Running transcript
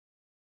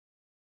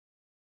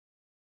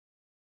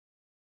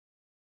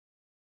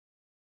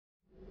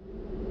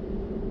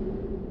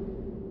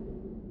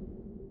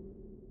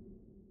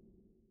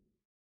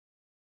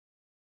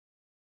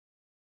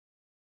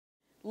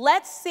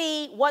Let's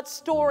see what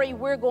story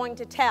we're going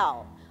to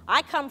tell.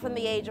 I come from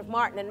the age of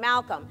Martin and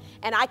Malcolm,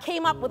 and I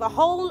came up with a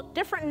whole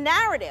different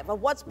narrative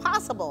of what's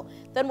possible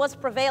than what's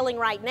prevailing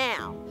right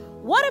now.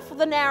 What if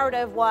the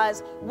narrative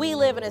was, we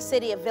live in a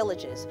city of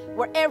villages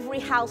where every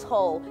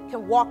household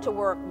can walk to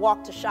work,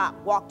 walk to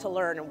shop, walk to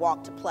learn, and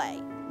walk to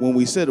play? When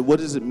we said, what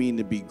does it mean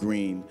to be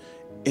green?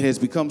 It has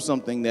become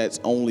something that's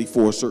only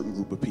for a certain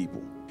group of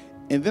people.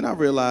 And then I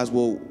realized,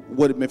 well,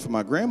 what it meant for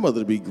my grandmother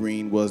to be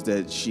green was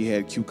that she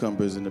had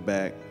cucumbers in the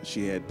back,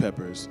 she had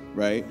peppers,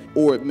 right?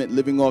 Or it meant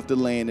living off the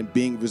land and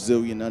being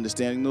resilient,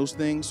 understanding those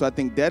things. So I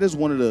think that is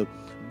one of the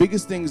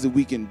biggest things that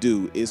we can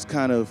do, is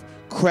kind of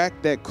crack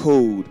that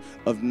code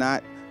of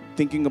not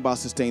thinking about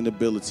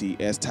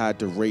sustainability as tied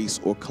to race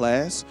or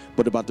class,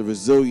 but about the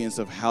resilience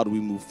of how do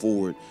we move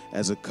forward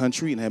as a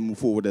country and how we move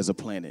forward as a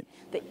planet.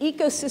 The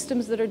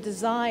ecosystems that are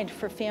designed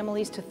for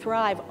families to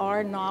thrive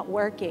are not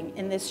working,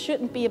 and this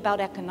shouldn't be about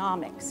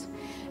economics.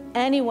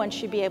 Anyone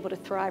should be able to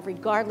thrive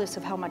regardless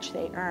of how much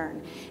they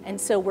earn. And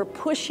so we're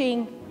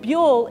pushing,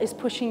 Buhl is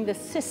pushing the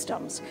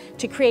systems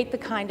to create the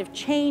kind of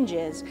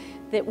changes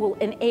that will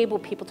enable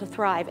people to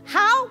thrive.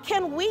 How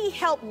can we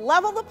help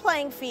level the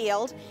playing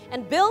field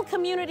and build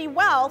community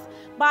wealth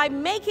by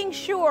making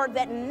sure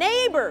that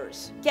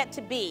neighbors get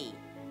to be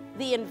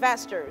the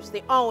investors,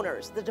 the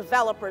owners, the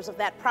developers of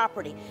that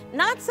property?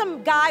 Not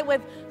some guy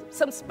with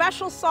some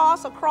special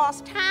sauce across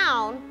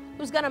town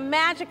who's going to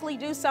magically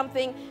do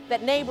something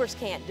that neighbors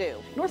can't do.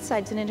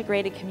 Northside's an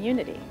integrated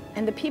community,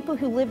 and the people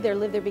who live there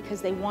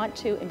because they want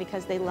to and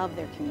because they love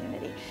their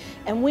community.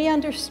 And we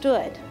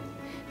understood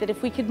that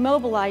if we could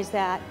mobilize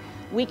that,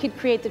 we could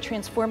create the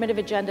transformative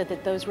agenda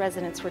that those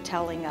residents were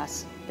telling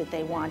us that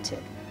they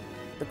wanted.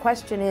 The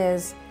question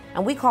is,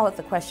 and we call it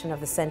the question of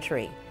the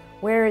century,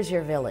 where is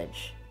your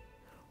village?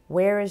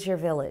 Where is your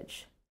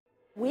village?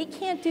 We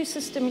can't do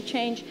systemic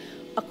change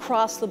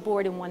across the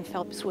board in one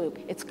fell swoop.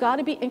 It's got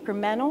to be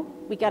incremental.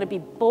 We got to be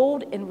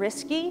bold and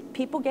risky.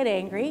 People get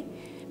angry.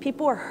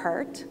 People are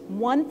hurt.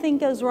 One thing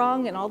goes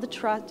wrong and all the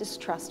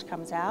distrust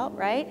comes out,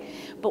 right?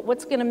 But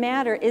what's going to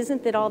matter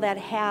isn't that all that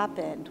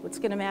happened. What's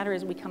going to matter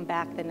is we come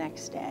back the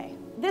next day.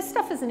 This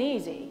stuff isn't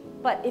easy,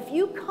 but if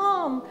you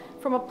come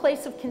from a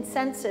place of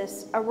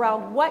consensus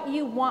around what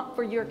you want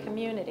for your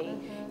community,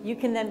 you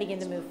can then begin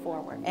to move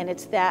forward. And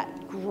it's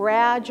that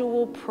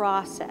gradual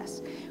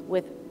process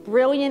with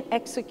brilliant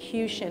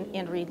execution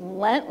and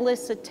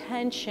relentless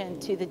attention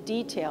to the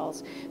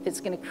details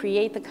that's going to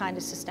create the kind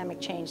of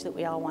systemic change that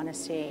we all want to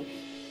see.